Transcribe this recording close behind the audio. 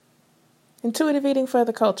Intuitive eating for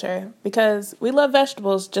the culture, because we love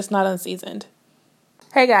vegetables, just not unseasoned.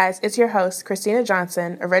 Hey guys, it's your host, Christina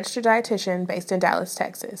Johnson, a registered dietitian based in Dallas,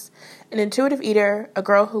 Texas. An intuitive eater, a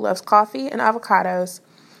girl who loves coffee and avocados,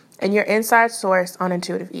 and your inside source on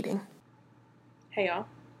intuitive eating. Hey y'all,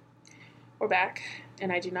 we're back,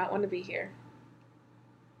 and I do not want to be here.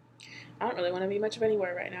 I don't really want to be much of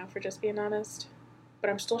anywhere right now, for just being honest, but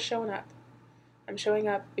I'm still showing up. I'm showing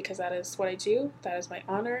up because that is what I do. That is my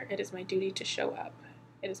honor. It is my duty to show up.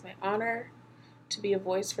 It is my honor to be a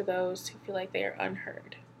voice for those who feel like they are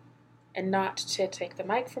unheard, and not to take the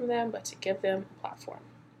mic from them, but to give them a platform.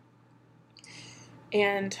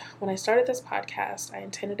 And when I started this podcast, I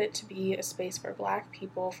intended it to be a space for Black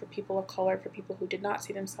people, for people of color, for people who did not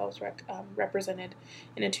see themselves represented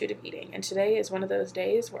in intuitive eating. And today is one of those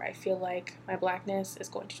days where I feel like my Blackness is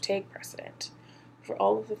going to take precedent for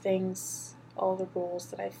all of the things, all the roles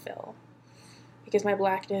that I fill. Because my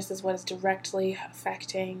Blackness is what is directly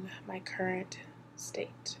affecting my current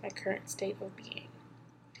state of being.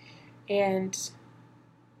 And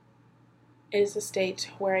it is a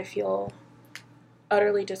state where I feel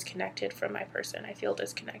utterly disconnected from my person. I feel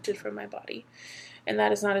disconnected from my body. And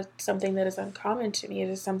that is not something that is uncommon to me. It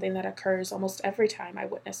is something that occurs almost every time I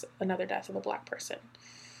witness another death of a Black person.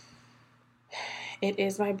 It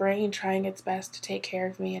is my brain trying its best to take care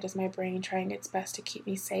of me. It is my brain trying its best to keep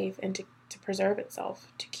me safe and to preserve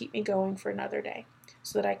itself, to keep me going for another day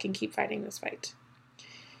so that I can keep fighting this fight.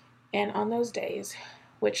 And on those days,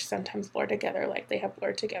 which sometimes blur together like they have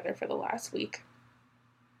blurred together for the last week,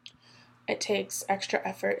 it takes extra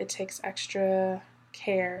effort, it takes extra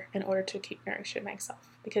care in order to keep nourishing myself.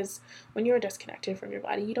 Because when you are disconnected from your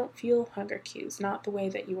body, you don't feel hunger cues, not the way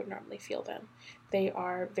that you would normally feel them. They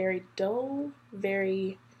are very dull,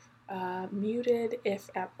 very muted, if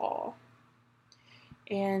at all.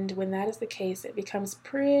 And when that is the case, it becomes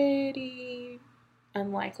pretty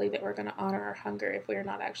unlikely that we're going to honor our hunger if we are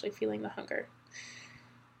not actually feeling the hunger.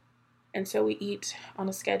 And so we eat on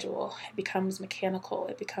a schedule. It becomes mechanical.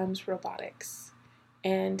 It becomes robotics.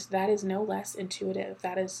 And that is no less intuitive.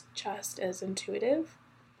 That is just as intuitive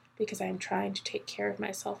because I'm trying to take care of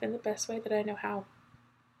myself in the best way that I know how.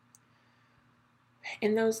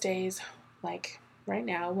 In those days, like right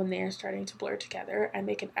now, when they are starting to blur together, I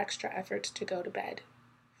make an extra effort to go to bed.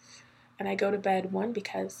 And I go to bed, one,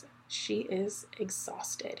 because she is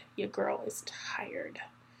exhausted. Your girl is tired.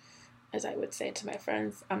 As I would say to my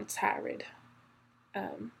friends, I'm tired.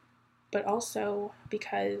 But also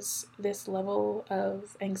because this level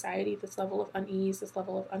of anxiety, this level of unease, this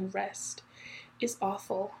level of unrest is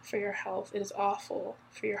awful for your health. It is awful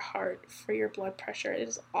for your heart, for your blood pressure. It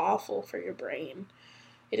is awful for your brain.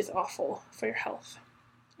 It is awful for your health.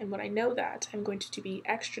 And when I know that, I'm going to be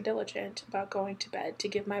extra diligent about going to bed to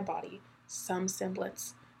give my body some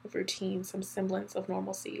semblance of routine, some semblance of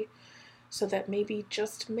normalcy, so that maybe,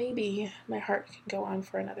 just maybe, my heart can go on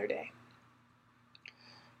for another day.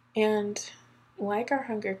 And like our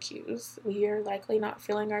hunger cues, we are likely not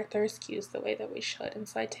feeling our thirst cues the way that we should, and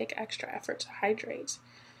so I take extra effort to hydrate.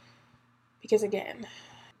 Because again,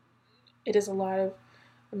 it is a lot of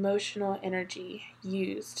emotional energy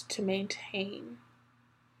used to maintain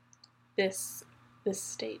this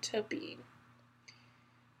state of being.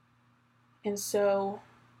 And so,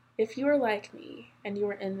 if you are like me and you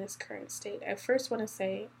are in this current state, I first want to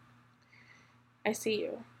say, I see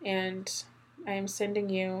you, and I am sending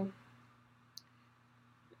you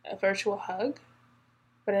a virtual hug,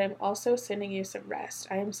 but I am also sending you some rest.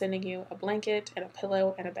 I am sending you a blanket and a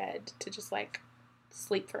pillow and a bed to just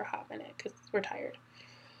sleep for a hot minute because we're tired.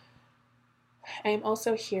 I am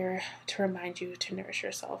also here to remind you to nourish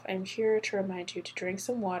yourself. I am here to remind you to drink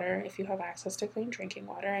some water if you have access to clean drinking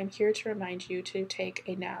water. I'm here to remind you to take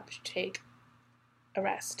a nap, to take a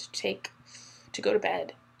rest, to go to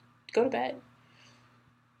bed. Go to bed.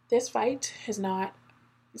 This fight it's not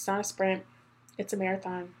a sprint, it's a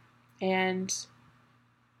marathon. And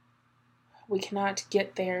we cannot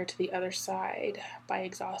get there to the other side by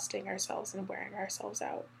exhausting ourselves and wearing ourselves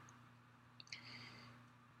out.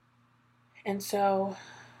 And so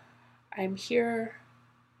I'm here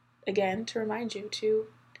again to remind you to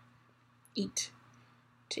eat.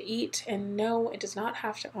 To eat, and no, it does not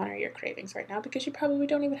have to honor your cravings right now because you probably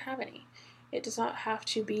don't even have any. It does not have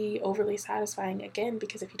to be overly satisfying again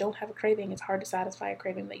because if you don't have a craving, it's hard to satisfy a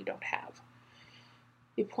craving that you don't have.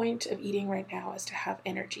 The point of eating right now is to have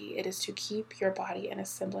energy. It is to keep your body in a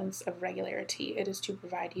semblance of regularity. It is to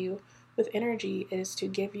provide you with energy. It is to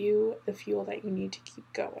give you the fuel that you need to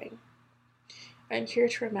keep going. I'm here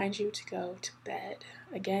to remind you to go to bed.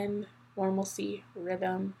 Again, normalcy,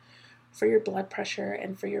 rhythm, for your blood pressure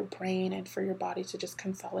and for your brain and for your body to just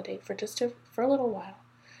consolidate for a little while,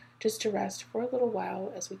 just to rest for a little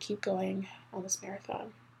while as we keep going on this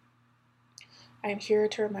marathon. I am here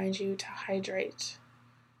to remind you to hydrate,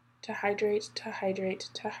 to hydrate, to hydrate,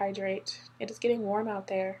 to hydrate. It is getting warm out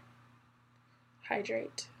there.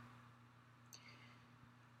 Hydrate.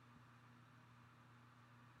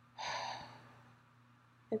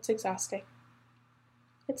 It's exhausting.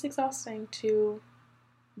 It's exhausting to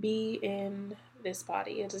be in this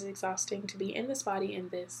body. It is exhausting to be in this body in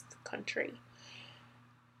this country.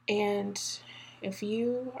 And if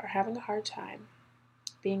you are having a hard time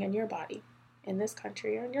being in your body, in this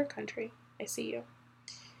country or in your country, I see you.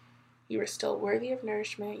 You are still worthy of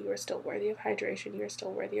nourishment. You are still worthy of hydration. You are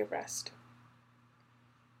still worthy of rest.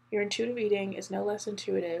 Your intuitive eating is no less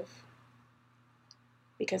intuitive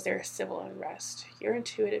because there is civil unrest. Your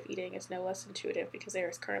intuitive eating is no less intuitive because there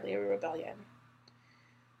is currently a rebellion.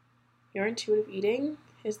 Your intuitive eating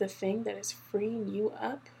is the thing that is freeing you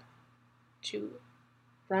up to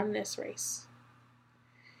run this race.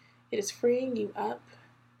 It is freeing you up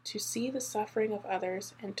to see the suffering of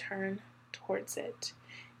others and turn towards it.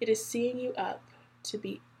 It is seeing you up to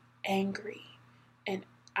be angry and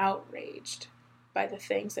outraged by the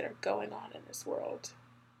things that are going on in this world.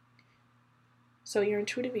 So your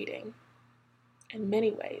intuitive eating, in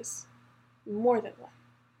many ways, more than one,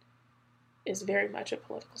 is very much a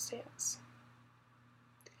political stance.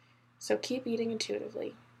 So keep eating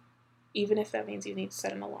intuitively, even if that means you need to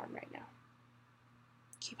set an alarm right now.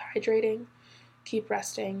 Keep hydrating, keep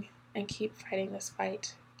resting, and keep fighting this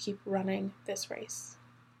fight. Keep running this race.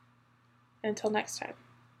 Until next time,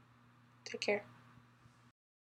 take care.